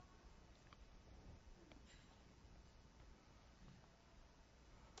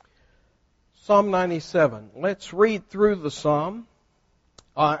Psalm 97. Let's read through the psalm.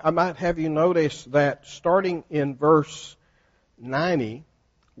 I might have you notice that starting in verse 90,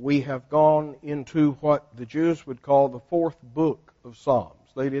 we have gone into what the Jews would call the fourth book of Psalms.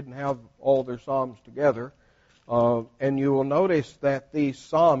 They didn't have all their psalms together. And you will notice that these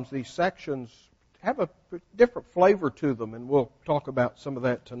psalms, these sections, have a different flavor to them, and we'll talk about some of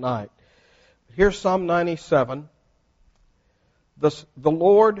that tonight. Here's Psalm 97. The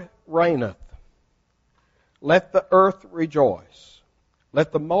Lord reigneth. Let the earth rejoice.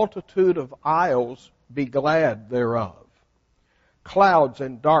 Let the multitude of isles be glad thereof. Clouds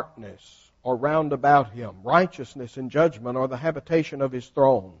and darkness are round about him. Righteousness and judgment are the habitation of his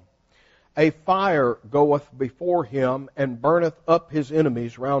throne. A fire goeth before him and burneth up his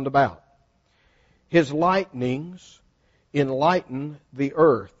enemies round about. His lightnings enlighten the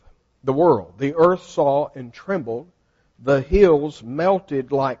earth, the world. The earth saw and trembled. The hills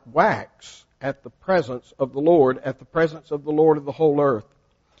melted like wax at the presence of the Lord, at the presence of the Lord of the whole earth.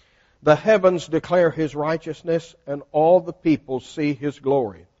 The heavens declare his righteousness, and all the peoples see his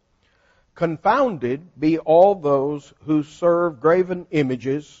glory. Confounded be all those who serve graven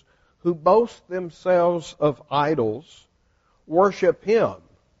images, who boast themselves of idols. Worship him,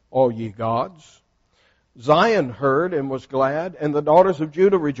 all ye gods. Zion heard and was glad, and the daughters of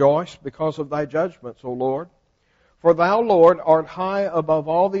Judah rejoiced because of thy judgments, O Lord. For thou, Lord, art high above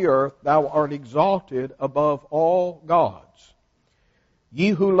all the earth, thou art exalted above all gods. Ye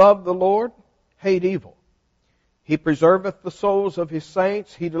who love the Lord, hate evil. He preserveth the souls of his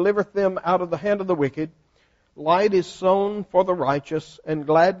saints, he delivereth them out of the hand of the wicked. Light is sown for the righteous, and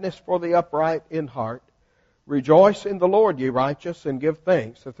gladness for the upright in heart. Rejoice in the Lord, ye righteous, and give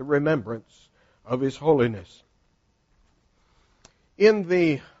thanks at the remembrance of his holiness. In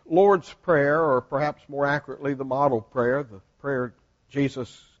the Lord's Prayer, or perhaps more accurately the model prayer, the prayer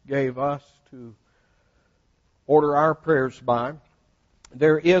Jesus gave us to order our prayers by,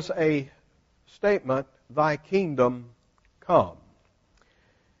 there is a statement, thy kingdom come.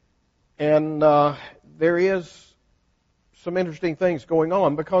 And there is some interesting things going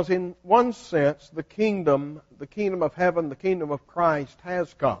on, because in one sense the kingdom of heaven, the kingdom of Christ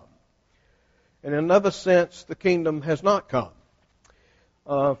has come. And in another sense the kingdom has not come.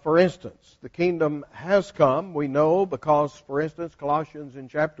 For instance, the kingdom has come, we know, because, for instance, Colossians in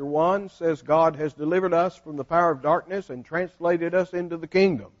chapter 1 says God has delivered us from the power of darkness and translated us into the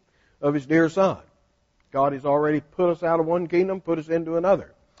kingdom of his dear Son. God has already put us out of one kingdom, put us into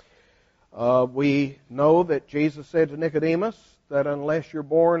another. We know that Jesus said to Nicodemus that unless you're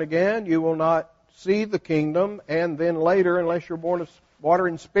born again, you will not see the kingdom, and then later, unless you're born of water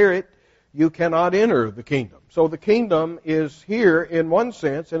and spirit, you cannot enter the kingdom. So the kingdom is here in one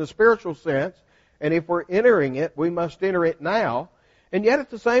sense, in a spiritual sense, and if we're entering it, we must enter it now. And yet at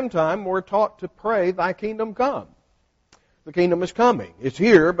the same time, we're taught to pray, thy kingdom come. The kingdom is coming. It's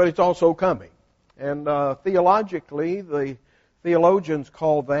here, but it's also coming. And theologically, the theologians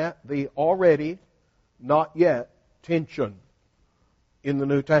call that the already, not yet tension in the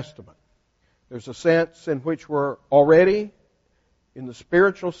New Testament. There's a sense in which we're already in the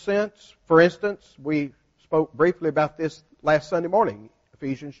spiritual sense. For instance, we spoke briefly about this last Sunday morning,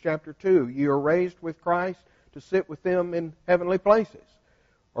 Ephesians chapter 2. You are raised with Christ to sit with Him in heavenly places.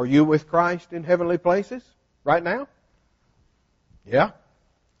 Are you with Christ in heavenly places right now? Yeah.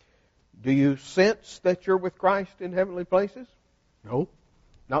 Do you sense that you're with Christ in heavenly places? No,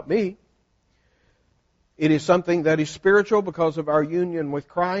 not me. It is something that is spiritual because of our union with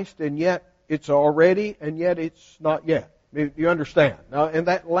Christ, and yet it's already, and yet it's not yet. You understand? Now, and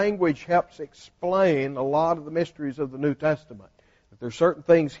that language helps explain a lot of the mysteries of the New Testament. That there are certain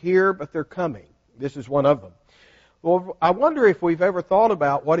things here, but they're coming. This is one of them. Well, I wonder if we've ever thought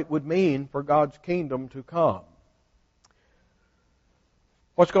about what it would mean for God's kingdom to come.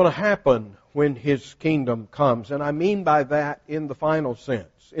 What's going to happen when His kingdom comes? And I mean by that in the final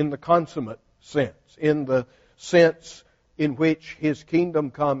sense, in the consummate sense, in the sense in which His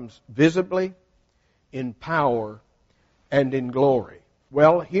kingdom comes visibly, in power, and in glory.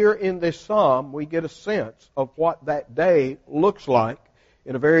 Well, here in this psalm, we get a sense of what that day looks like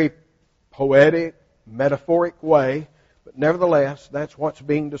in a very poetic, metaphoric way, but nevertheless, that's what's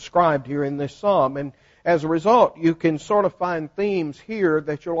being described here in this psalm. And as a result, you can sort of find themes here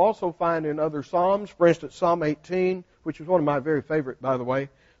that you'll also find in other psalms. For instance, Psalm 18, which is one of my very favorite, by the way.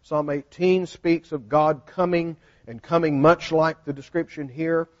 Psalm 18 speaks of God coming, and coming much like the description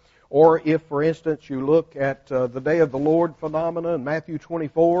here. Or if, for instance, you look at the day of the Lord phenomena in Matthew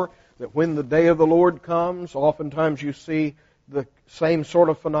 24, that when the day of the Lord comes, oftentimes you see the same sort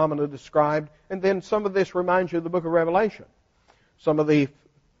of phenomena described. And then some of this reminds you of the book of Revelation. Some of the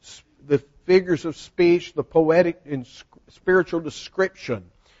the figures of speech, the poetic and spiritual description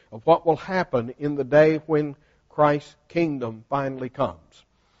of what will happen in the day when Christ's kingdom finally comes.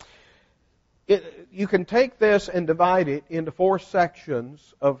 You can take this and divide it into 4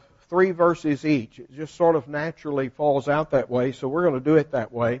 sections of 3 verses each. It just sort of naturally falls out that way, so we're going to do it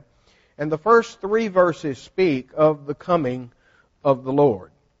that way. And the first 3 verses speak of the coming of the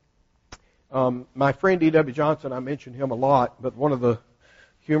Lord. My friend D.W. Johnson, I mention him a lot, but one of the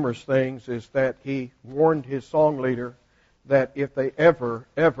humorous things is that he warned his song leader that if they ever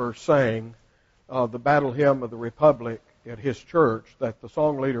sang the Battle Hymn of the Republic at his church, that the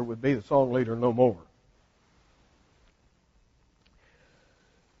song leader would be the song leader no more.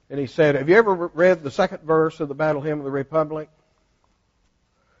 And he said, have you ever read the 2nd verse of the Battle Hymn of the Republic,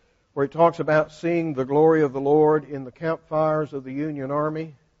 where it talks about seeing the glory of the Lord in the campfires of the Union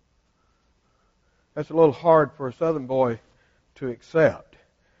Army? That's a little hard for a Southern boy to accept.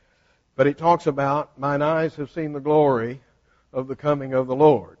 But it talks about, mine eyes have seen the glory of the coming of the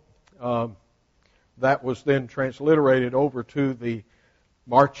Lord. That was then transliterated over to the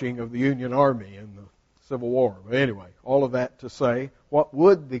marching of the Union Army in the Civil War. But anyway, all of that to say, what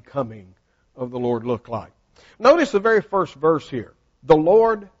would the coming of the Lord look like? Notice the very first verse here. The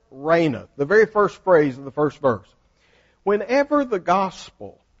Lord reigneth. The very first phrase of the first verse. Whenever the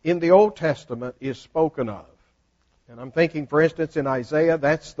gospel in the Old Testament is spoken of, and I'm thinking, for instance, in Isaiah,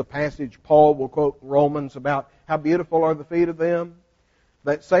 that's the passage Paul will quote in Romans about how beautiful are the feet of them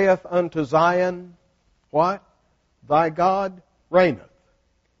that saith unto Zion, what? Thy God reigneth.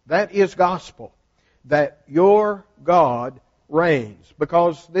 That is gospel. That your God reigns.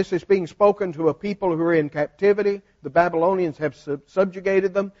 Because this is being spoken to a people who are in captivity. The Babylonians have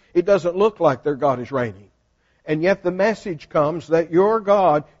subjugated them. It doesn't look like their God is reigning. And yet the message comes that your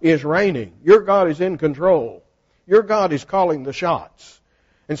God is reigning. Your God is in control. Your God is calling the shots.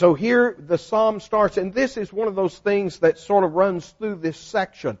 And so here the psalm starts, and this is one of those things that sort of runs through this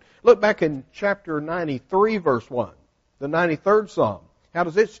section. Look back in chapter 93, verse 1, the 93rd psalm. How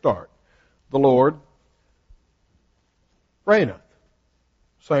does it start? The Lord reigneth.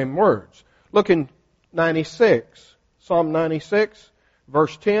 Same words. Look in 96, Psalm 96,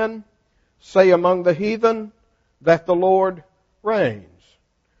 verse 10. Say among the heathen that the Lord reigns.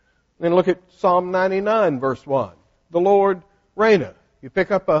 Then look at Psalm 99, verse 1. The Lord reigneth. You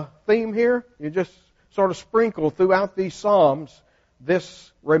pick up a theme here, you just sort of sprinkle throughout these Psalms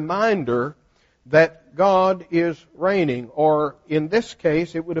this reminder that God is reigning, or in this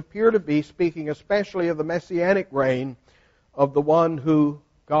case it would appear to be speaking especially of the messianic reign of the one who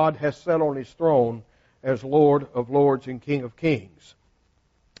God has set on His throne as Lord of lords and King of kings.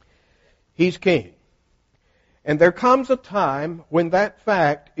 He's King. And there comes a time when that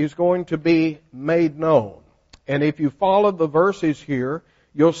fact is going to be made known. And if you follow the verses here,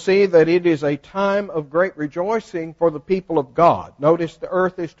 you'll see that it is a time of great rejoicing for the people of God. Notice the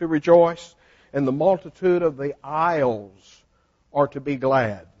earth is to rejoice, and the multitude of the isles are to be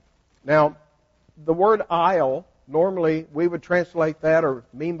glad. Now, the word isle, normally we would translate that or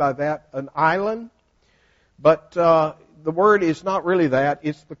mean by that an island. But the word is not really that.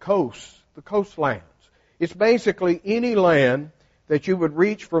 It's the coast, the coastlands. It's basically any land that you would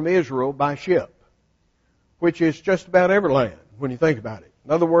reach from Israel by ship, which is just about every land when you think about it. In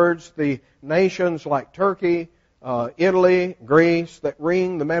other words, the nations like Turkey, Italy, Greece that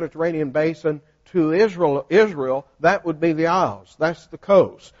ring the Mediterranean basin to Israel, that would be the isles. That's the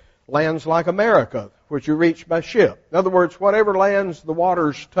coast. Lands like America, which you reach by ship. In other words, whatever lands the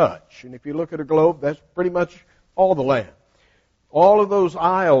waters touch. And if you look at a globe, that's pretty much all the land. All of those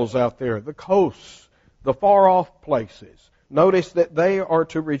isles out there, the coasts, the far-off places. Notice that they are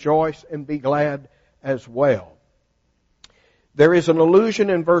to rejoice and be glad as well. There is an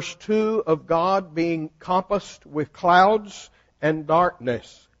allusion in verse 2 of God being compassed with clouds and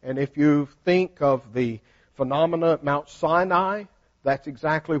darkness. And if you think of the phenomena at Mount Sinai, that's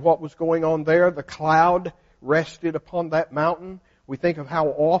exactly what was going on there. The cloud rested upon that mountain. We think of how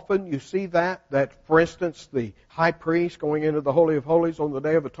often you see that, for instance, the high priest going into the Holy of Holies on the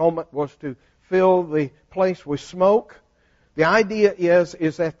Day of Atonement was to fill the place with smoke. The idea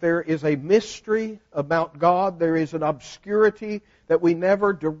is that there is a mystery about God. There is an obscurity that we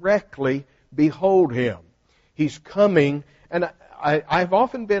never directly behold Him. He's coming. And I've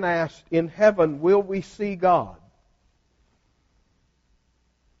often been asked, in heaven, will we see God?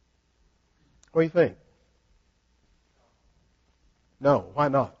 What do you think? No, why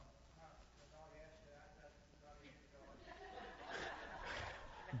not?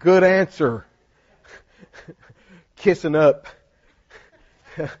 Good answer. Kissing up.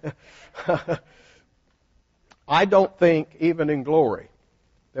 I don't think, even in glory,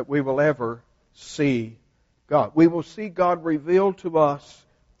 that we will ever see God. We will see God revealed to us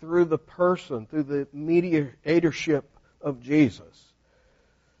through the person, through the mediatorship of Jesus.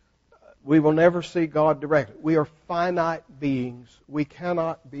 We will never see God directly. We are finite beings. We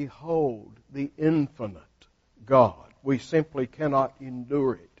cannot behold the infinite God. We simply cannot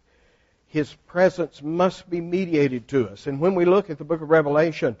endure it. His presence must be mediated to us. And when we look at the book of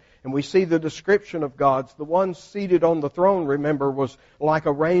Revelation and we see the description of God's, the one seated on the throne, remember, was like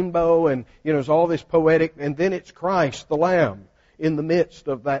a rainbow, and there's all this poetic, and then it's Christ, the Lamb, in the midst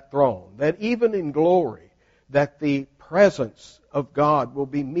of that throne. That even in glory, that the presence of God will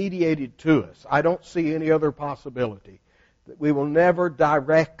be mediated to us. I don't see any other possibility. That we will never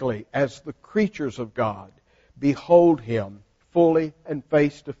directly, as the creatures of God, behold Him fully and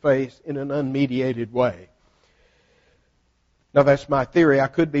face to face in an unmediated way. Now that's my theory. I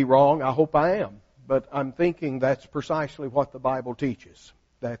could be wrong. I hope I am. But I'm thinking that's precisely what the Bible teaches.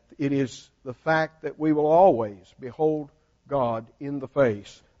 That it is the fact that we will always behold God in the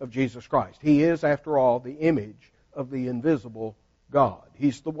face of Jesus Christ. He is, after all, the image of the invisible God.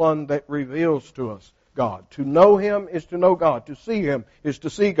 He's the one that reveals to us God. To know Him is to know God. To see Him is to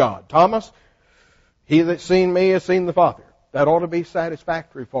see God. Thomas, he that's seen me has seen the Father. That ought to be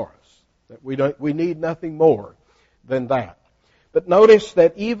satisfactory for us. That we need nothing more than that. But notice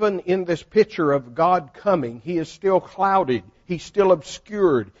that even in this picture of God coming, He is still clouded. He's still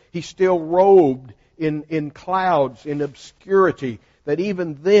obscured. He's still robed in clouds, in obscurity. That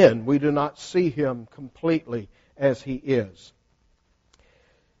even then we do not see Him completely as He is.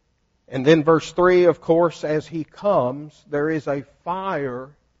 And then verse 3, of course, as He comes, there is a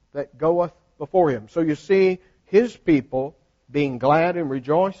fire that goeth before Him. So you see His people being glad and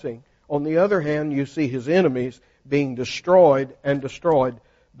rejoicing. On the other hand, you see His enemies being destroyed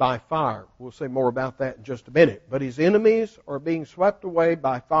by fire. We'll say more about that in just a minute. But His enemies are being swept away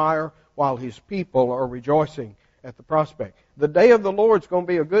by fire while His people are rejoicing at the prospect. The day of the Lord is going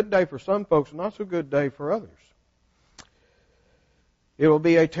to be a good day for some folks, not so good day for others. It will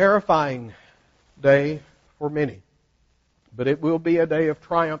be a terrifying day for many. But it will be a day of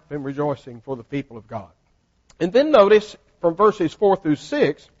triumph and rejoicing for the people of God. And then notice from verses 4 through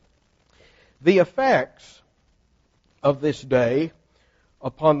 6, the effects of this day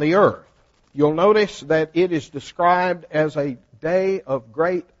upon the earth. You'll notice that it is described as a day of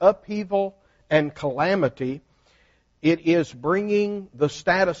great upheaval and calamity. It is bringing the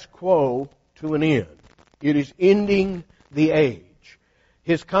status quo to an end. It is ending the age.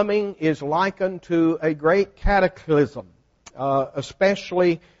 His coming is likened to a great cataclysm,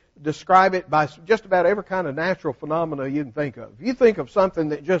 especially describe it by just about every kind of natural phenomena you can think of. If you think of something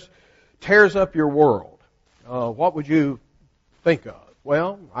that just tears up your world, what would you think of?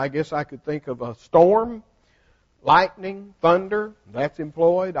 Well, I guess I could think of a storm, lightning, thunder, that's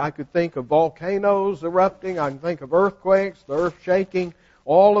employed. I could think of volcanoes erupting. I can think of earthquakes, the earth shaking,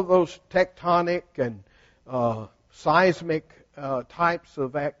 all of those tectonic and seismic types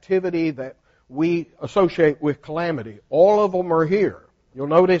of activity that we associate with calamity. All of them are here. You'll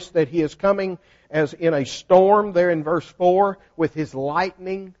notice that He is coming as in a storm there in verse 4 with His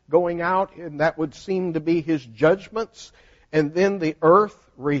lightning going out, and that would seem to be His judgments. And then the earth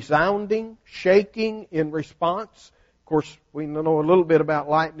resounding, shaking in response. Of course, we know a little bit about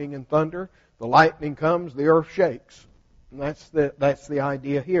lightning and thunder. The lightning comes, the earth shakes. And that's the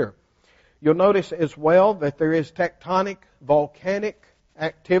idea here. You'll notice as well that there is tectonic, volcanic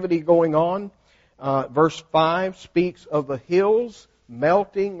activity going on. Verse 5 speaks of the hills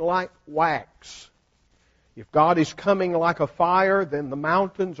melting like wax. If God is coming like a fire, then the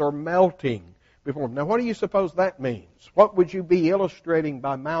mountains are melting before Him. Now, what do you suppose that means? What would you be illustrating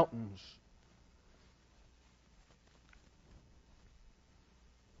by mountains?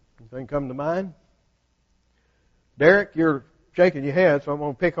 Anything come to mind? Derek, you're shaking your head, so I'm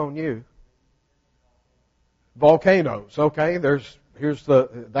going to pick on you. Volcanoes, okay? Here's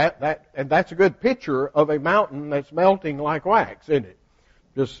that, and that's a good picture of a mountain that's melting like wax, isn't it?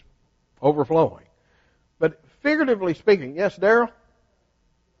 Just overflowing. But figuratively speaking, yes, Darrell?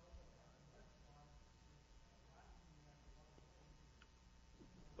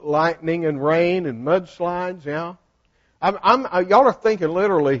 Lightning and rain and mudslides, yeah. Y'all are thinking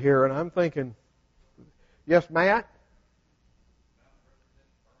literally here, and I'm thinking, yes, Matt?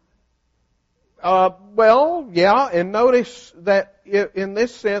 Well, yeah, and notice that in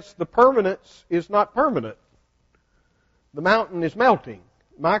this sense, the permanence is not permanent. The mountain is melting.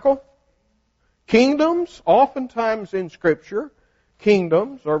 Michael? Kingdoms, oftentimes in Scripture,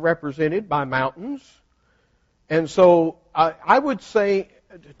 kingdoms are represented by mountains. And so I would say,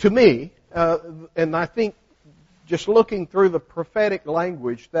 to me, and I think just looking through the prophetic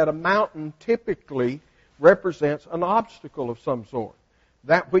language, that a mountain typically represents an obstacle of some sort,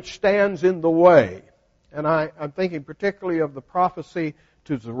 that which stands in the way. And I'm thinking particularly of the prophecy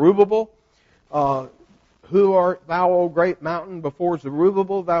to Zerubbabel. Who art thou, O great mountain? Before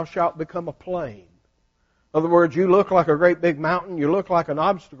Zerubbabel thou shalt become a plain. In other words, you look like a great big mountain, you look like an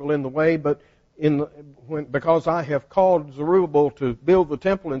obstacle in the way, but because I have called Zerubbabel to build the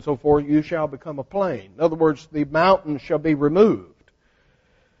temple and so forth, you shall become a plain. In other words, the mountain shall be removed.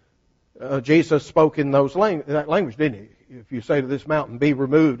 Jesus spoke in that language, didn't he? If you say to this mountain, be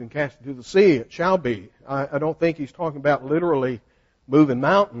removed and cast into the sea, it shall be. I don't think he's talking about literally moving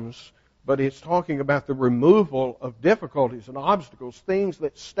mountains, but it's talking about the removal of difficulties and obstacles, things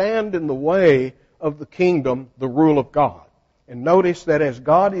that stand in the way of the kingdom, the rule of God. And notice that as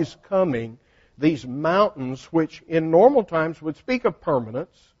God is coming, these mountains, which in normal times would speak of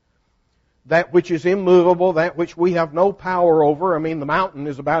permanence, that which is immovable, that which we have no power over. I mean, the mountain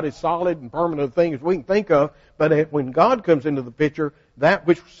is about as solid and permanent a thing as we can think of, but when God comes into the picture, that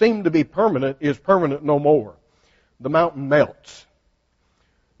which seemed to be permanent is permanent no more. The mountain melts.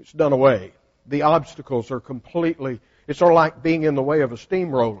 It's done away. The obstacles are it's sort of like being in the way of a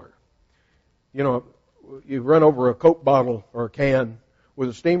steamroller. You know, you run over a Coke bottle or a can with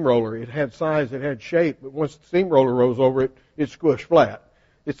a steamroller. It had size, it had shape, but once the steamroller rose over it, it squished flat.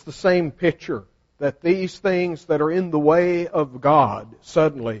 It's the same picture, that these things that are in the way of God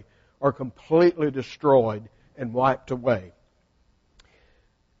suddenly are completely destroyed and wiped away.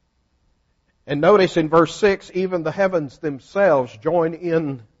 And notice in verse 6, even the heavens themselves join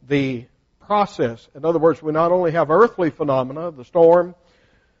in the process. In other words, we not only have earthly phenomena, the storm,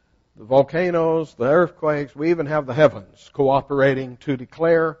 the volcanoes, the earthquakes, we even have the heavens cooperating to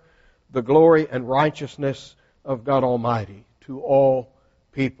declare the glory and righteousness of God Almighty to all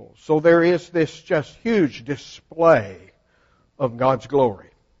people. So there is this just huge display of God's glory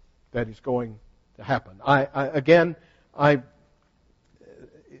that is going to happen.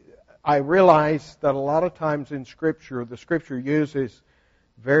 I realize that a lot of times in Scripture, the Scripture uses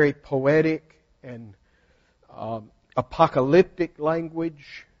very poetic and apocalyptic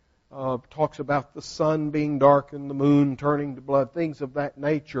language. Talks about the sun being darkened, the moon turning to blood, things of that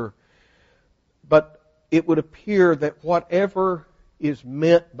nature. But it would appear that whatever is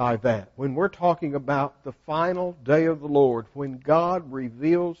meant by that, when we're talking about the final day of the Lord, when God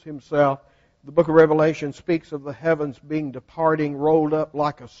reveals Himself, the book of Revelation speaks of the heavens being departing, rolled up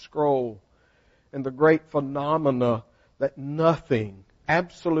like a scroll, and the great phenomena that nothing,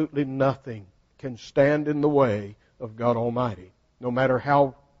 absolutely nothing, can stand in the way of God Almighty. No matter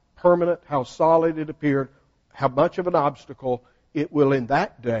how permanent, how solid it appeared, how much of an obstacle, it will in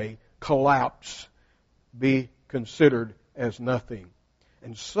that day collapse, be considered as nothing.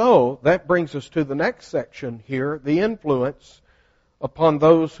 And so, that brings us to the next section here, the influence upon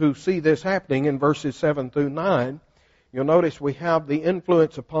those who see this happening in verses 7 through 9. You'll notice we have the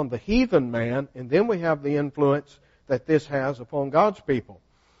influence upon the heathen man, and then we have the influence that this has upon God's people.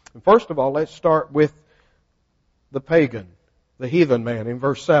 And first of all, let's start with the pagan, the heathen man in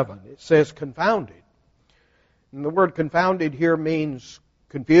verse 7. It says confounded. And the word confounded here means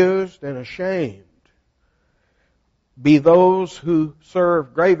confused and ashamed. Be those who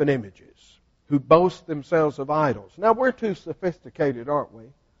serve graven images, who boast themselves of idols. Now, we're too sophisticated, aren't we,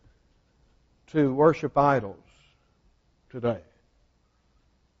 to worship idols today?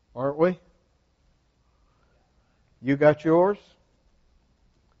 Aren't we? You got yours?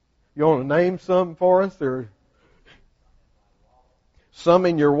 You want to name some for us? Or some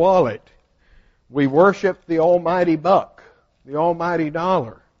in your wallet. We worship the almighty buck, the almighty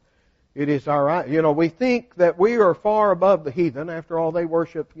dollar. It is our, we think that we are far above the heathen. After all, they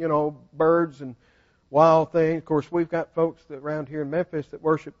worship, birds and wild things. Of course, we've got folks around here in Memphis that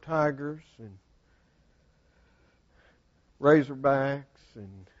worship tigers and razorbacks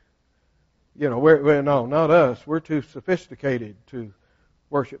and, no, not us. We're too sophisticated to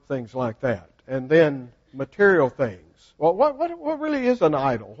worship things like that. And then material things. Well, what really is an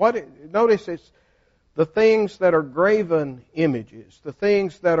idol? Notice it's the things that are graven images, the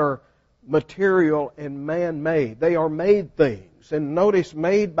things that are material and man-made. They are made things. And notice,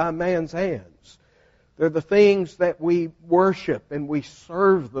 made by man's hands. They're the things that we worship and we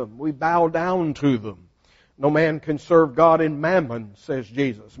serve them. We bow down to them. No man can serve God in mammon, says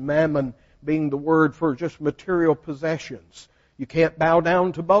Jesus. Mammon being the word for just material possessions. You can't bow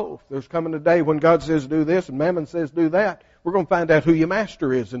down to both. There's coming a day when God says do this and mammon says do that. We're going to find out who your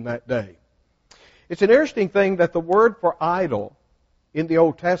master is in that day. It's an interesting thing that the word for idol in the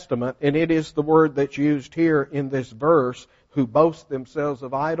Old Testament, and it is the word that's used here in this verse, who boast themselves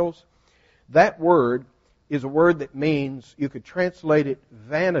of idols, that word is a word that means, you could translate it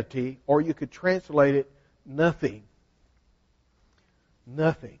vanity, or you could translate it nothing.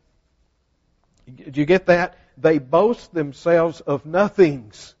 Nothing. Did you get that? They boast themselves of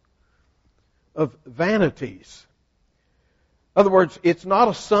nothings, of vanities. In other words, it's not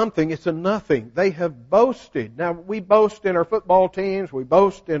a something, it's a nothing. They have boasted. Now, we boast in our football teams, we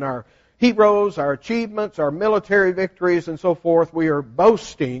boast in our heroes, our achievements, our military victories, and so forth. We are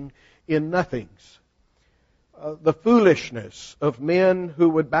boasting in nothings. The foolishness of men who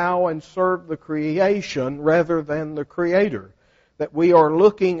would bow and serve the creation rather than the Creator. That we are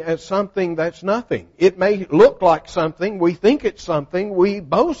looking at something that's nothing. It may look like something, we think it's something, we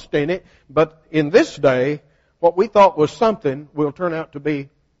boast in it, but in this day, what we thought was something will turn out to be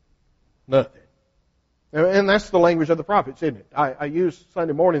nothing. And that's the language of the prophets, isn't it? I used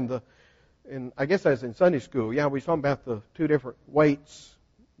Sunday morning I guess that's in Sunday school. Yeah, we was talking about the two different weights,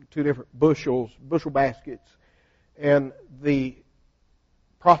 two different bushel baskets. And the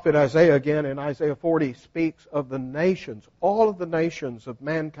prophet Isaiah again in Isaiah 40 speaks of the nations, all of the nations of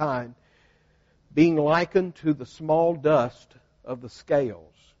mankind being likened to the small dust of the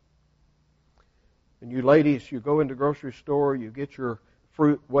scales. And you ladies, you go into the grocery store, you get your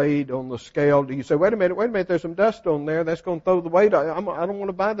fruit weighed on the scale. Do you say, wait a minute, there's some dust on there. That's going to throw the weight. I don't want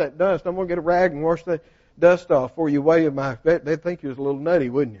to buy that dust. I'm going to get a rag and wash the dust off before you weigh my... They'd think you was a little nutty,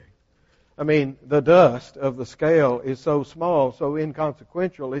 wouldn't you? I mean, the dust of the scale is so small, so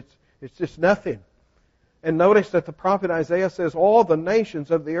inconsequential, it's just nothing. And notice that the prophet Isaiah says all the nations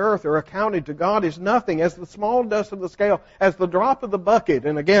of the earth are accounted to God as nothing, as the small dust of the scale, as the drop of the bucket.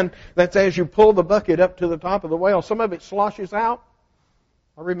 And again, that's as you pull the bucket up to the top of the well. Some of it sloshes out.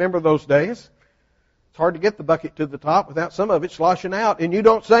 I remember those days. It's hard to get the bucket to the top without some of it sloshing out. And you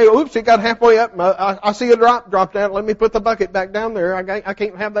don't say, oops, it got halfway up. I see a drop down. Let me put the bucket back down there. I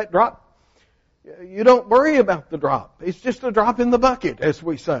can't have that drop. You don't worry about the drop. It's just a drop in the bucket, as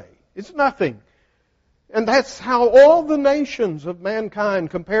we say. It's nothing. And that's how all the nations of mankind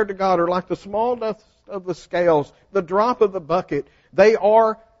compared to God are like the small dust of the scales, the drop of the bucket. They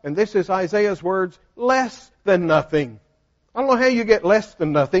are, and this is Isaiah's words, less than nothing. I don't know how you get less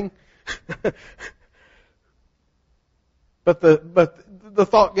than nothing. But the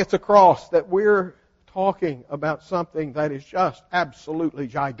thought gets across that we're talking about something that is just absolutely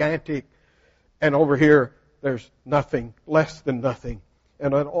gigantic. And over here, there's nothing, less than nothing.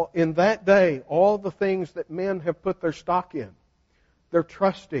 And in that day, all the things that men have put their stock in, their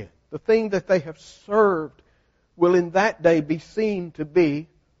trust in, the thing that they have served, will in that day be seen to be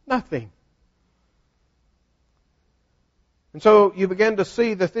nothing. And so you begin to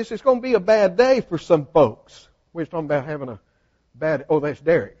see that this is going to be a bad day for some folks. We were talking about having a bad, that's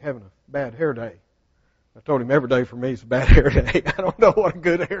Derek, having a bad hair day. I told him every day for me is a bad hair day. I don't know what a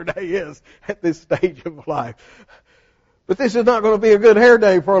good hair day is at this stage of life. But this is not going to be a good hair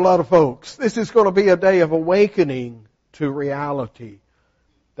day for a lot of folks. This is going to be a day of awakening to reality.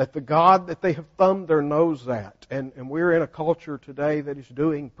 That the God that they have thumbed their nose at, and we're in a culture today that is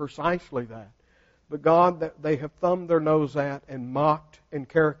doing precisely that. The God that they have thumbed their nose at and mocked and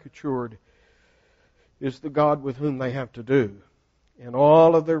caricatured is the God with whom they have to do. And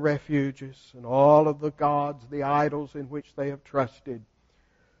all of their refuges and all of the gods, the idols in which they have trusted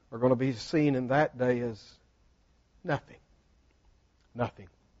are going to be seen in that day as nothing. Nothing.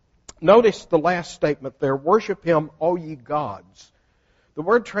 Notice the last statement there, worship Him, all ye gods. The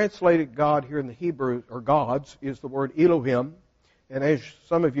word translated God here in the Hebrew, or gods, is the word Elohim. And as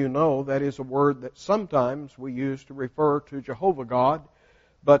some of you know, that is a word that sometimes we use to refer to Jehovah God.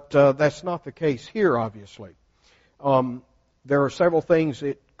 But that's not the case here, obviously. There are several things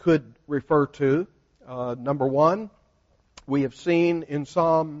it could refer to. Number one, we have seen in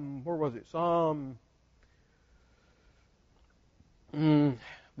Psalm, the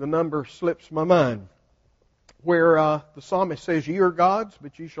number slips my mind, where the psalmist says, ye are gods,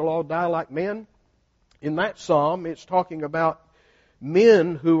 but ye shall all die like men. In that psalm, it's talking about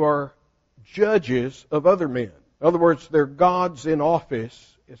men who are judges of other men. In other words, they're gods in office.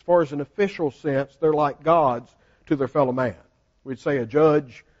 As far as an official sense, they're like gods to their fellow man. We'd say a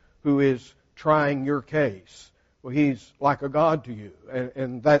judge who is trying your case. Well, he's like a god to you.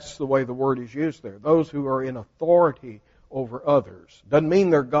 And that's the way the word is used there. Those who are in authority over others. Doesn't mean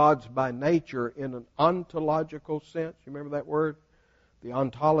they're gods by nature in an ontological sense. You remember that word? The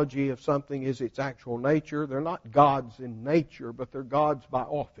ontology of something is its actual nature. They're not gods in nature, but they're gods by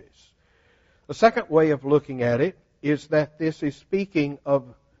office. The second way of looking at it is that this is speaking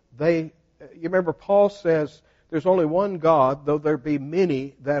of you remember Paul says there's only one God, though there be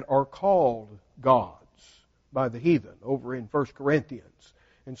many that are called gods by the heathen over in 1 Corinthians.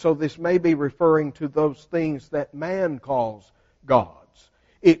 And so this may be referring to those things that man calls gods.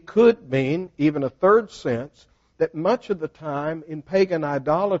 It could mean, even a third sense, that much of the time in pagan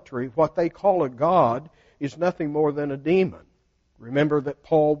idolatry, what they call a god is nothing more than a demon. Remember that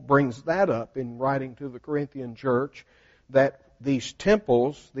Paul brings that up in writing to the Corinthian church, that these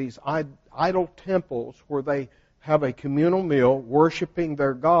temples, these idol temples where they have a communal meal worshiping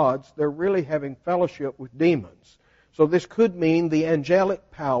their gods, they're really having fellowship with demons. So this could mean the angelic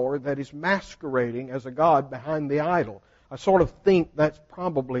power that is masquerading as a god behind the idol. I sort of think that's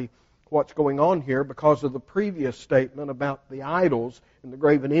probably what's going on here because of the previous statement about the idols and the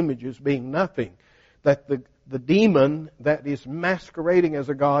graven images being nothing. That the demon that is masquerading as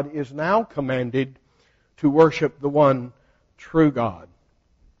a god is now commanded to worship the one true God.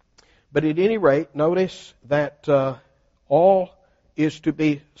 But at any rate, notice that all is to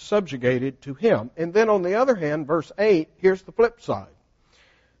be subjugated to Him. And then on the other hand, verse 8, here's the flip side.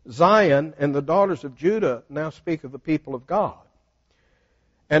 Zion and the daughters of Judah now speak of the people of God.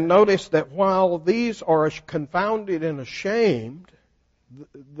 And notice that while these are confounded and ashamed,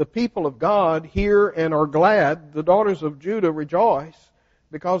 the people of God hear and are glad. The daughters of Judah rejoice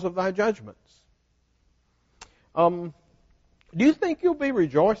because of thy judgments. Do you think you'll be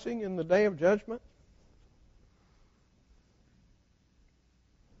rejoicing in the day of judgment?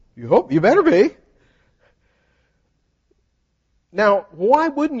 You hope. You better be. Now, why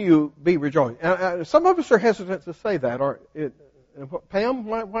wouldn't you be rejoicing? Some of us are hesitant to say that. Pam,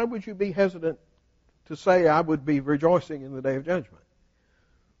 why would you be hesitant to say I would be rejoicing in the day of judgment?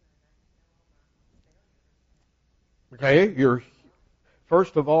 Okay,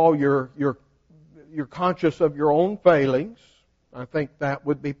 first of all, you're conscious of your own failings. I think that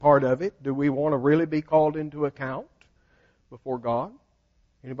would be part of it. Do we want to really be called into account before God?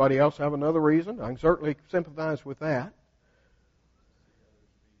 Anybody else have another reason? I can certainly sympathize with that.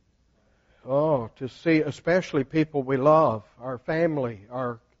 Oh, to see especially people we love, our family,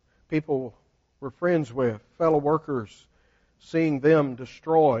 our people we're friends with, fellow workers, seeing them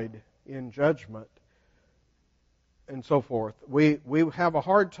destroyed in judgment and so forth. We have a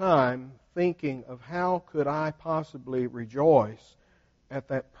hard time thinking of how could I possibly rejoice at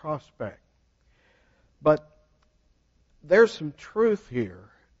that prospect. But there's some truth here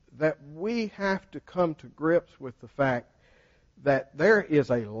that we have to come to grips with the fact that there is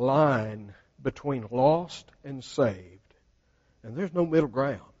a line between lost and saved, and there's no middle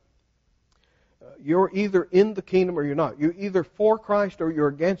ground. You're either in the kingdom or you're not. You're either for Christ or you're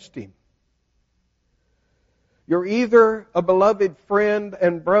against Him. You're either a beloved friend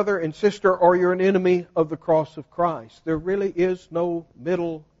and brother and sister or you're an enemy of the cross of Christ. There really is no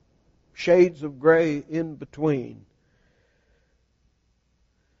middle shades of gray in between.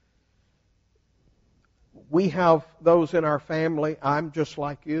 We have those in our family. I'm just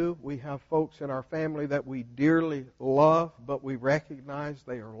like you. We have folks in our family that we dearly love, but we recognize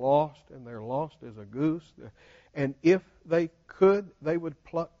they are lost, and they're lost as a goose. And if they could, they would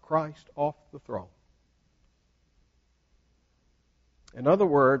pluck Christ off the throne. In other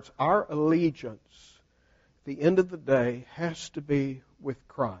words, our allegiance at the end of the day has to be with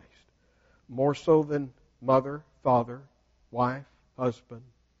Christ, more so than mother, father, wife, husband,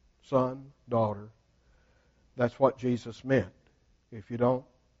 son, daughter. That's what Jesus meant. If you don't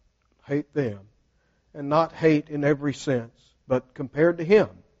hate them, and not hate in every sense, but compared to Him.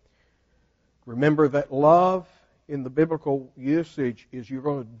 Remember that love in the biblical usage is you're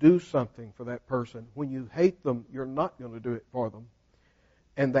going to do something for that person. When you hate them, you're not going to do it for them.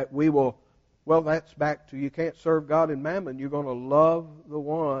 And that we will, well, that's back to you can't serve God and mammon. You're going to love the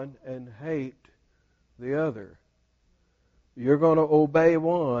one and hate the other. You're going to obey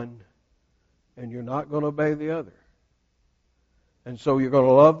one and you're not going to obey the other. And so you're going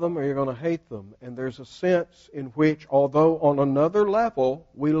to love them or you're going to hate them. And there's a sense in which, although on another level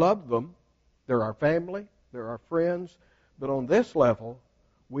we love them, they're our family, they're our friends, but on this level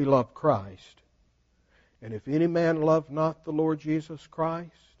we love Christ. And if any man love not the Lord Jesus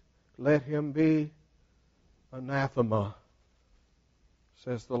Christ, let him be anathema,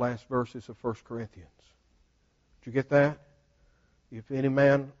 says the last verses of 1 Corinthians. Did you get that? If any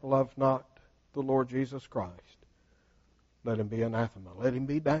man love not the Lord Jesus Christ, let him be anathema. Let him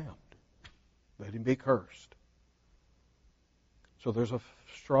be damned. Let him be cursed. So there's a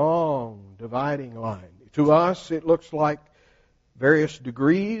strong dividing line. To us, it looks like various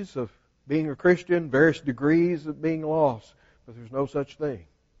degrees of being a Christian, various degrees of being lost. But there's no such thing.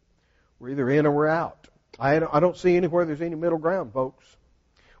 We're either in or we're out. I don't see anywhere there's any middle ground, folks.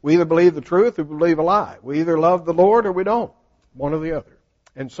 We either believe the truth or we believe a lie. We either love the Lord or we don't. One or the other.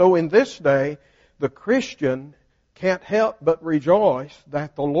 And so in this day, the Christian can't help but rejoice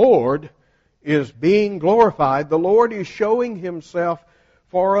that the Lord is being glorified. The Lord is showing Himself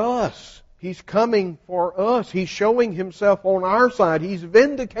for us. He's coming for us. He's showing Himself on our side. He's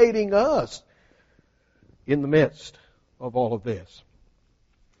vindicating us in the midst of all of this.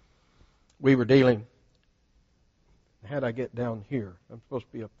 We were dealing, how'd I get down here? I'm supposed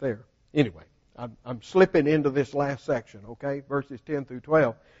to be up there. Anyway, I'm slipping into this last section, okay? Verses 10 through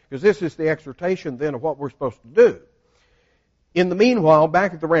 12. Because this is the exhortation then of what we're supposed to do. In the meanwhile,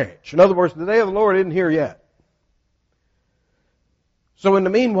 back at the ranch. In other words, the day of the Lord isn't here yet. So in the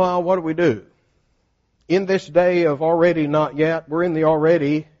meanwhile, what do we do? In this day of already not yet, we're in the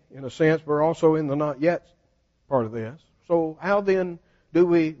already, in a sense, we're also in the not yet part of this. So how then do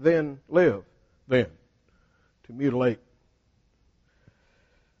we then live then? To mutilate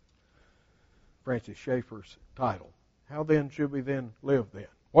Francis Schaeffer's title. How then should we then live then?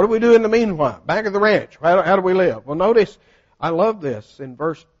 What do we do in the meanwhile? Back at the ranch, how do we live? Well, notice, I love this in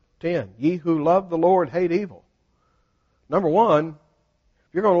verse 10. Ye who love the Lord hate evil. Number one,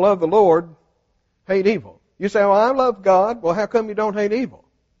 if you're going to love the Lord, hate evil. You say, well, I love God. Well, how come you don't hate evil?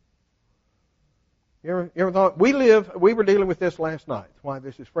 You ever thought, we were dealing with this last night. That's why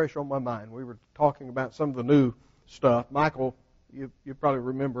this is fresh on my mind. We were talking about some of the new stuff. Michael, you probably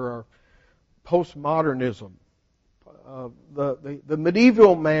remember our postmodernism. The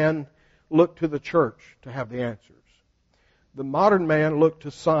medieval man looked to the church to have the answers. The modern man looked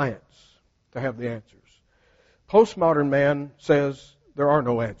to science to have the answers. Postmodern man says there are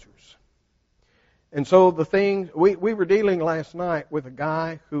no answers. And so the thing, we were dealing last night with a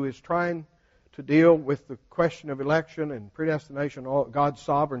guy who is trying to deal with the question of election and predestination, God's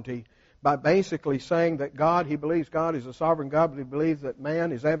sovereignty, by basically saying that God, he believes God is a sovereign God, but he believes that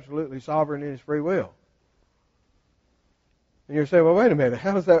man is absolutely sovereign in his free will. And you're saying, well, wait a minute,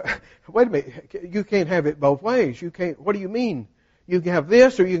 how is that? Wait a minute, you can't have it both ways. You can't. What do you mean? You can have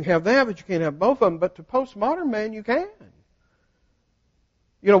this or you can have that, but you can't have both of them. But to postmodern man, you can.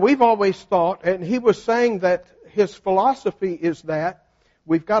 You know, we've always thought, and he was saying that his philosophy is that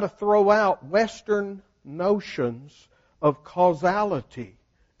we've got to throw out Western notions of causality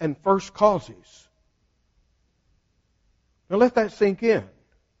and first causes. Now let that sink in.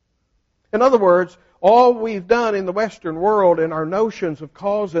 In other words, all we've done in the Western world in our notions of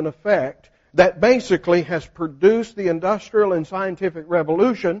cause and effect that basically has produced the industrial and scientific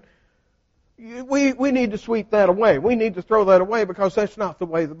revolution, we need to sweep that away. We need to throw that away because that's not the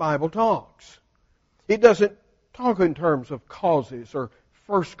way the Bible talks. It doesn't talk in terms of causes or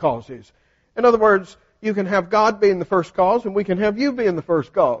first causes. In other words, you can have God being the first cause and we can have you being the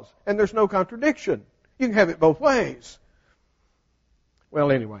first cause. And there's no contradiction. You can have it both ways.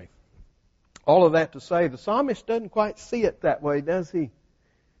 Well, anyway, all of that to say, the psalmist doesn't quite see it that way, does he?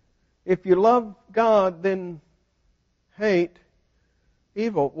 If you love God, then hate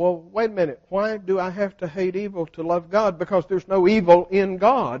evil. Well, wait a minute. Why do I have to hate evil to love God? Because there's no evil in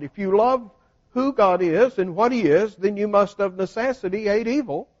God. If you love who God is and what He is, then you must of necessity hate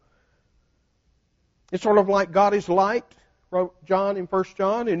evil. It's sort of like God is light, wrote John in 1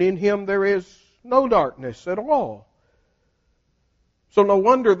 John, and in Him there is no darkness at all. So no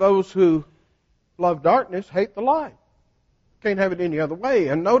wonder those who love darkness hate the light. Can't have it any other way.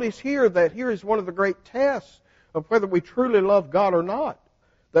 And notice here that here is one of the great tests of whether we truly love God or not.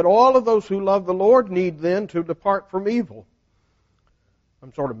 That all of those who love the Lord need then to depart from evil.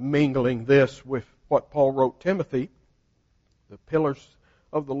 I'm sort of mingling this with what Paul wrote Timothy. The pillars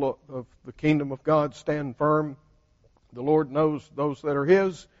of the kingdom of God stand firm. The Lord knows those that are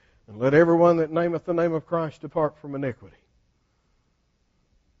His. And let everyone that nameth the name of Christ depart from iniquity.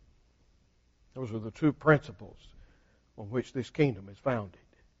 Those are the two principles on which this kingdom is founded.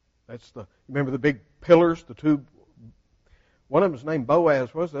 Remember the big pillars, the two, one of them is named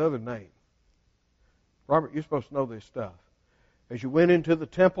Boaz. What's the other name? Robert, you're supposed to know this stuff. As you went into the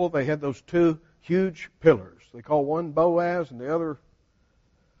temple, they had those two huge pillars. They call one Boaz and the other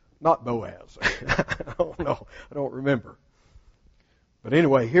not Boaz. I don't know. I don't remember. But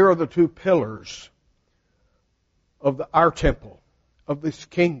anyway, here are the two pillars of our temple, of this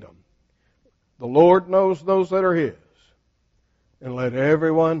kingdom. The Lord knows those that are His. And let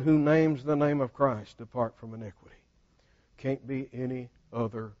everyone who names the name of Christ depart from iniquity. Can't be any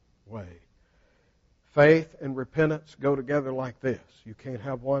other way. Faith and repentance go together like this. You can't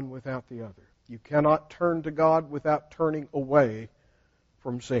have one without the other. You cannot turn to God without turning away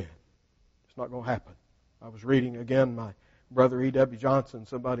from sin. It's not going to happen. I was reading again my brother E.W. Johnson.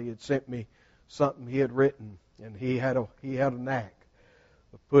 Somebody had sent me something he had written, and he had a knack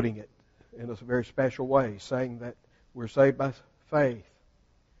of putting it in a very special way, saying that we're saved by faith.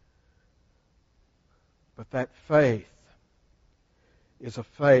 But that faith is a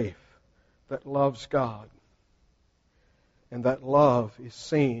faith that loves God. And that love is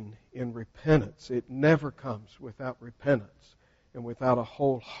seen in repentance. It never comes without repentance and without a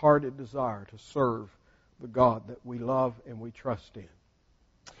wholehearted desire to serve the God that we love and we trust in.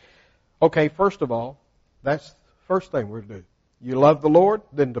 Okay, first of all, that's the first thing we're to do. You love the Lord,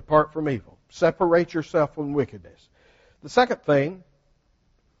 then depart from evil. Separate yourself from wickedness. The second thing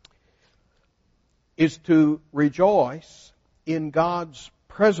is to rejoice in God's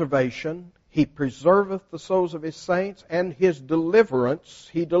preservation. He preserveth the souls of His saints, and His deliverance.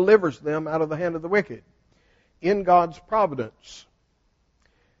 He delivers them out of the hand of the wicked. In God's providence,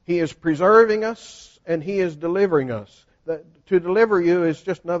 He is preserving us and He is delivering us. To deliver you is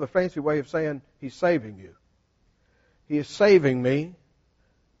just another fancy way of saying He's saving you. He is saving me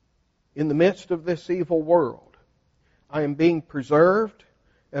in the midst of this evil world. I am being preserved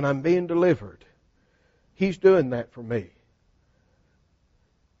and I'm being delivered. He's doing that for me.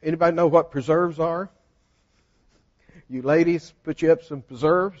 Anybody know what preserves are? You ladies, put you up some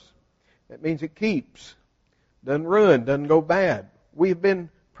preserves. That means it keeps. Doesn't ruin, doesn't go bad. We've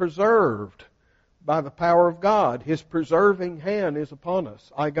been preserved by the power of God. His preserving hand is upon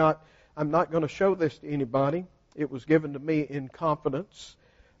us. I'm not going to show this to anybody. It was given to me in confidence.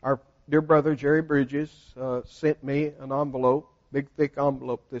 Our dear brother Jerry Bridges sent me an envelope, big thick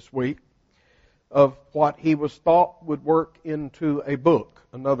envelope this week, of what he was thought would work into a book,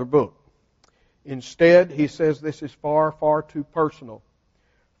 another book. Instead, he says this is far, far too personal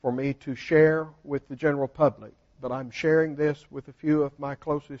for me to share with the general public. But I'm sharing this with a few of my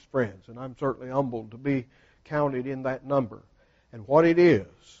closest friends, and I'm certainly humbled to be counted in that number. And what it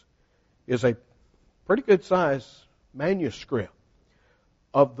is a pretty good size manuscript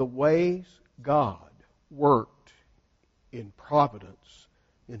of the ways God worked in providence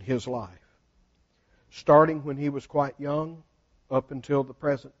in his life. Starting when he was quite young, up until the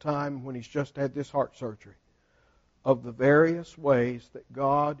present time when he's just had this heart surgery, of the various ways that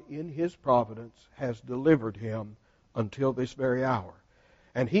God in His providence has delivered him until this very hour.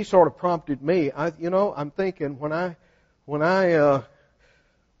 And he sort of prompted me. I'm thinking when I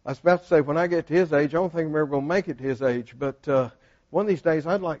was about to say when I get to his age, I don't think I'm ever going to make it to his age, but one of these days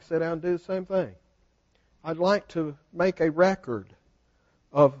I'd like to sit down and do the same thing. I'd like to make a record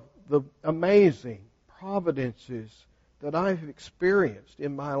of the amazing providences that I've experienced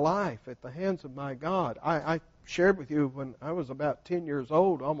in my life at the hands of my God. I shared with you when I was about 10 years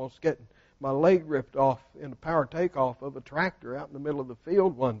old, almost getting my leg ripped off in a power takeoff of a tractor out in the middle of the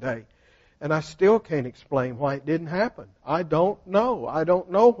field one day. And I still can't explain why it didn't happen. I don't know. I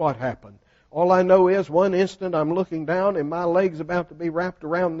don't know what happened. All I know is one instant I'm looking down and my leg's about to be wrapped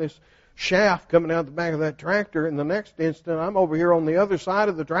around this shaft coming out the back of that tractor, and the next instant I'm over here on the other side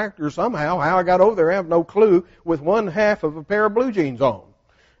of the tractor somehow. How I got over there I have no clue, with one half of a pair of blue jeans on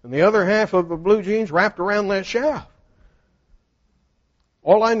and the other half of the blue jeans wrapped around that shaft.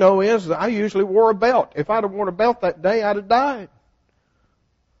 All I know is that I usually wore a belt. If I'd have worn a belt that day, I'd have died.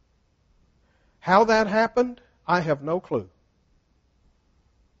 How that happened, I have no clue.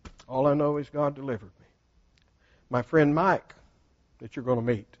 All I know is God delivered me. My friend Mike, that you're going to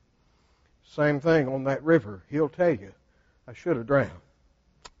meet, same thing on that river. He'll tell you, I should have drowned.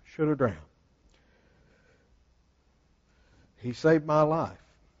 Should have drowned. He saved my life,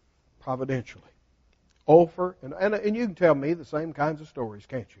 providentially. Over and you can tell me the same kinds of stories,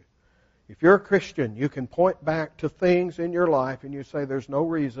 can't you? If you're a Christian, you can point back to things in your life and you say, there's no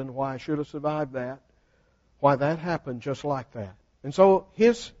reason why I should have survived that, why that happened just like that. And so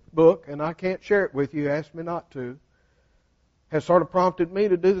his book, and I can't share it with you, asked me not to, has sort of prompted me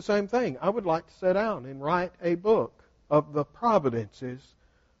to do the same thing. I would like to sit down and write a book of the providences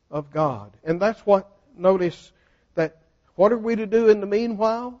of God. And that's notice that what are we to do in the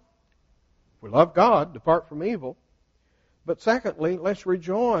meanwhile? We love God, depart from evil. But secondly, let's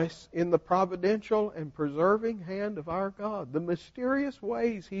rejoice in the providential and preserving hand of our God. The mysterious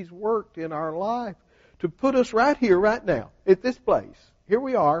ways He's worked in our life to put us right here, right now, at this place. Here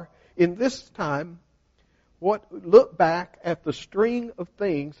we are, in this time. Look back at the string of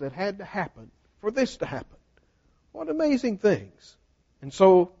things that had to happen for this to happen. What amazing things. And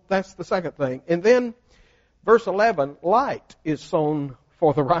so that's the second thing. And then, verse 11, light is sown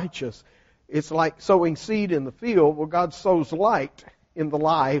for the righteous. It's like sowing seed in the field. Well, God sows light in the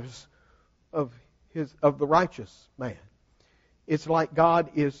lives of the righteous man. It's like God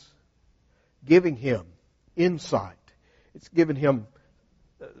is giving him insight. It's giving him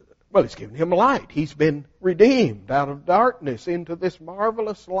light. He's been redeemed out of darkness into this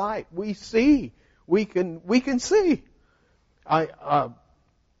marvelous light. We see. We can see.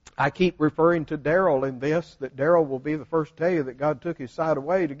 I keep referring to Darrell in this, that Darrell will be the first to tell you that God took his sight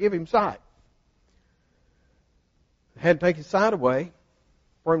away to give him sight. He had to take his sight away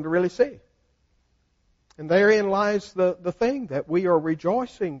for him to really see. And therein lies the thing, that we are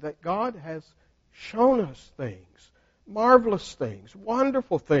rejoicing that God has shown us things, marvelous things,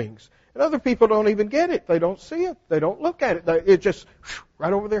 wonderful things. And other people don't even get it. They don't see it. They don't look at it. It's just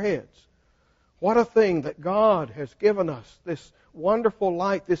right over their heads. What a thing that God has given us, this wonderful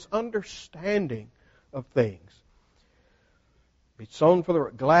light, this understanding of things. Be sown for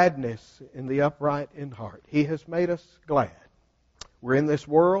the gladness in the upright in heart. He has made us glad. We're in this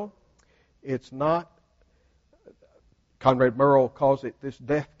world. It's not, Conrad Merle calls it this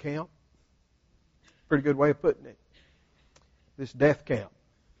death camp. Pretty good way of putting it. This death camp.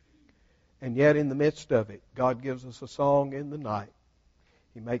 And yet in the midst of it, God gives us a song in the night.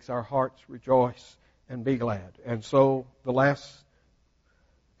 He makes our hearts rejoice and be glad. And so the last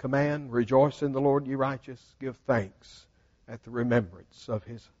command, rejoice in the Lord, ye righteous, give thanks at the remembrance of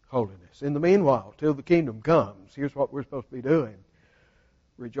His holiness. In the meanwhile, till the kingdom comes, here's what we're supposed to be doing.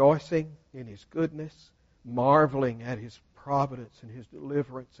 Rejoicing in His goodness, marveling at His providence and His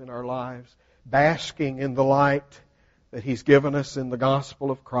deliverance in our lives, basking in the light that He's given us in the gospel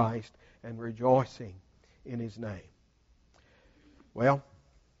of Christ, and rejoicing in His name. Well,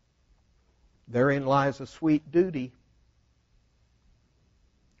 therein lies a sweet duty.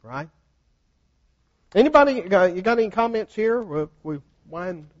 Right? Anybody, you got any comments here? We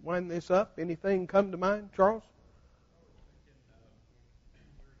wind this up. Anything come to mind, Charles?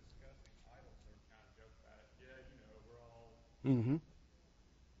 Mm-hmm.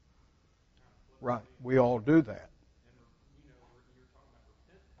 Right. We all do that.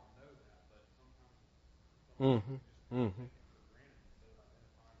 Mm-hmm. Mm-hmm.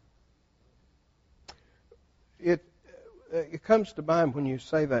 It comes to mind when you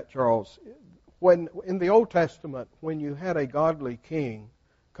say that, Charles. When in the Old Testament, when you had a godly king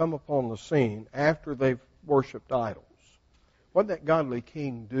come upon the scene after they've worshipped idols, what did that godly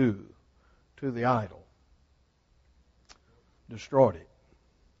king do to the idol? Destroyed it.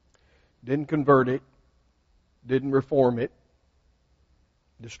 Didn't convert it. Didn't reform it.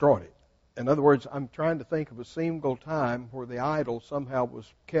 Destroyed it. In other words, I'm trying to think of a single time where the idol somehow was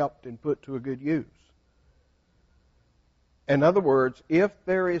kept and put to a good use. In other words, if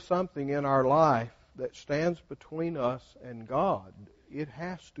there is something in our life that stands between us and God, it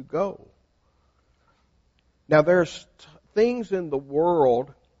has to go. Now, there's things in the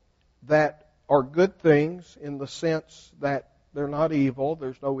world that are good things in the sense that they're not evil.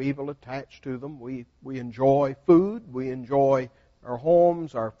 There's no evil attached to them. We enjoy food. We enjoy our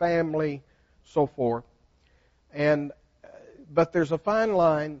homes, our family, so forth. But there's a fine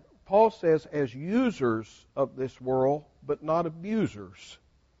line. Paul says, as users of this world, but not abusers.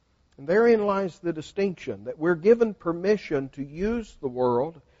 And therein lies the distinction, that we're given permission to use the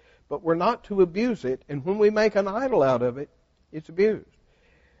world, but we're not to abuse it. And when we make an idol out of it, it's abused.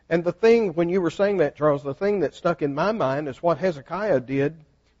 And the thing, when you were saying that, Charles, the thing that stuck in my mind is what Hezekiah did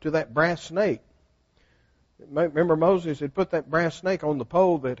to that brass snake. Remember, Moses had put that brass snake on the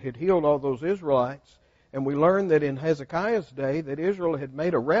pole that had healed all those Israelites. And we learned that in Hezekiah's day that Israel had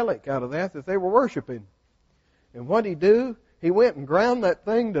made a relic out of that they were worshiping. And what did he do? He went and ground that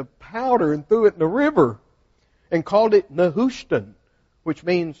thing to powder and threw it in the river and called it Nehushtan, which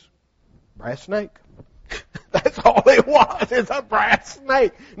means brass snake. That's all it was. It's a brass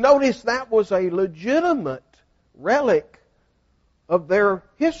snake. Notice that was a legitimate relic of their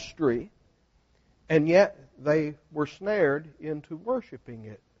history, and yet they were snared into worshiping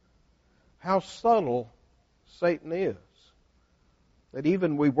it. How subtle Satan is. That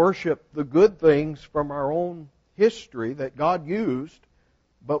even we worship the good things from our own history that God used,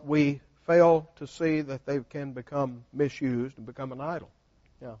 but we fail to see that they can become misused and become an idol.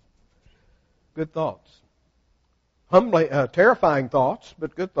 Yeah. Good thoughts. Humbly, terrifying thoughts,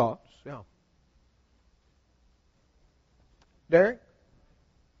 but good thoughts. Yeah. Derek?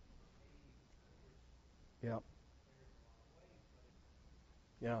 Yeah.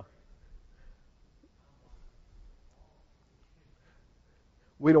 Yeah.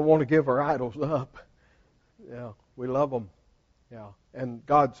 We don't want to give our idols up. Yeah, we love them. Yeah, and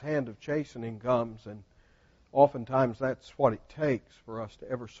God's hand of chastening comes, and oftentimes that's what it takes for us to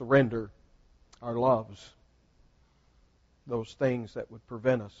ever surrender our loves, those things that would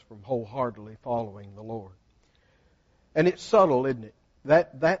prevent us from wholeheartedly following the Lord. And it's subtle, isn't it?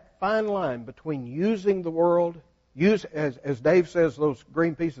 That fine line between using the world, as Dave says, those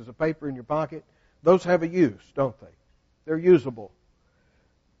green pieces of paper in your pocket, those have a use, don't they? They're usable.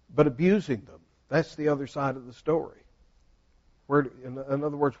 But abusing them, that's the other side of the story. In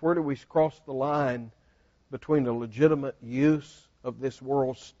other words, where do we cross the line between the legitimate use of this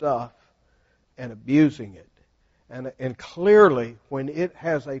world's stuff and abusing it? And clearly, when it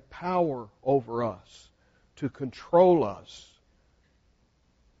has a power over us to control us,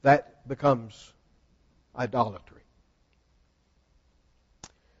 that becomes idolatry.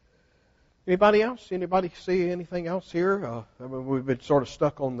 Anybody else? Anybody see anything else here? We've been sort of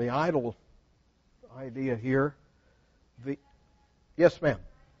stuck on the idol idea here. Yes, ma'am.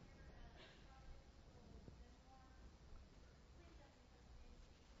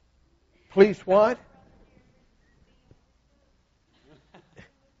 Please what?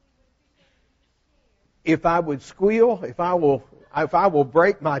 If I would squeal, if I will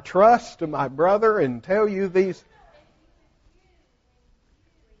break my trust to my brother and tell you these.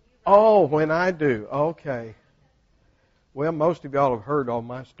 Oh, when I do. Okay. Well, most of y'all have heard all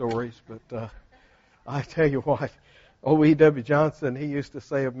my stories, but I tell you what, old E.W. Johnson, he used to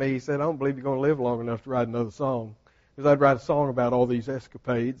say of me, he said, I don't believe you're going to live long enough to write another song. Because I'd write a song about all these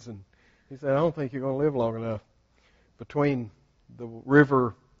escapades, and he said, I don't think you're going to live long enough. Between the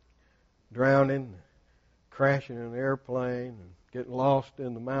river drowning, crashing in an airplane, and getting lost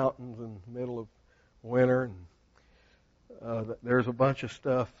in the mountains in the middle of winter, and there's a bunch of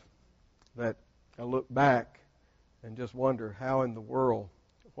stuff that I look back and just wonder how in the world,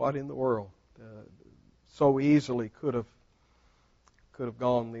 what in the world, so easily could have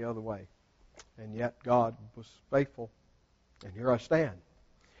gone the other way. And yet God was faithful, and here I stand.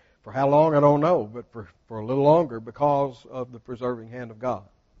 For how long, I don't know, but for a little longer because of the preserving hand of God.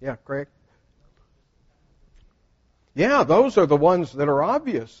 Yeah, Craig? Yeah, those are the ones that are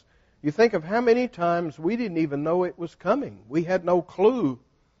obvious. You think of how many times we didn't even know it was coming. We had no clue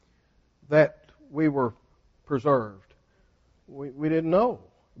that we were preserved. We didn't know.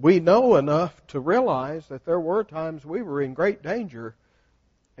 We know enough to realize that there were times we were in great danger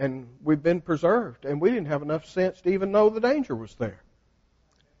and we've been preserved. And we didn't have enough sense to even know the danger was there.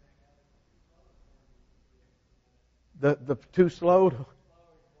 The too slow to...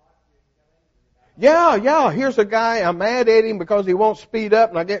 Yeah, here's a guy, I'm mad at him because he won't speed up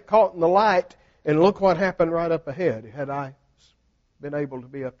and I get caught in the light, and look what happened right up ahead had I been able to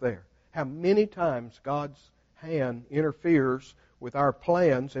be up there. How many times God's hand interferes with our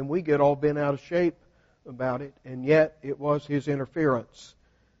plans and we get all bent out of shape about it, and yet it was His interference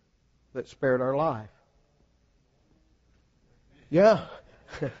that spared our life. Yeah.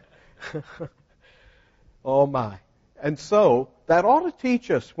 Oh my. And so, that ought to teach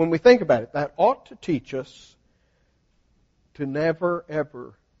us, when we think about it, that ought to teach us to never,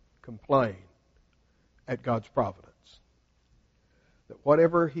 ever complain at God's providence. That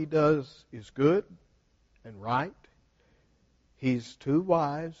whatever He does is good and right. He's too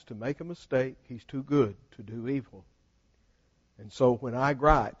wise to make a mistake. He's too good to do evil. And so when I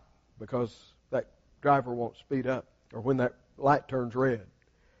gripe because that driver won't speed up, or when that light turns red,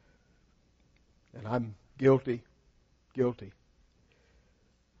 and I'm guilty.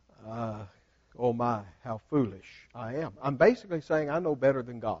 Oh my, how foolish I am. I'm basically saying I know better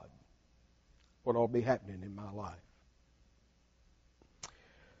than God what will be happening in my life.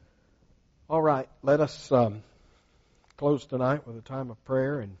 All right, let us close tonight with a time of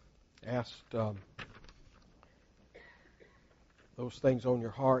prayer and ask those things on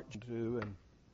your heart to do. And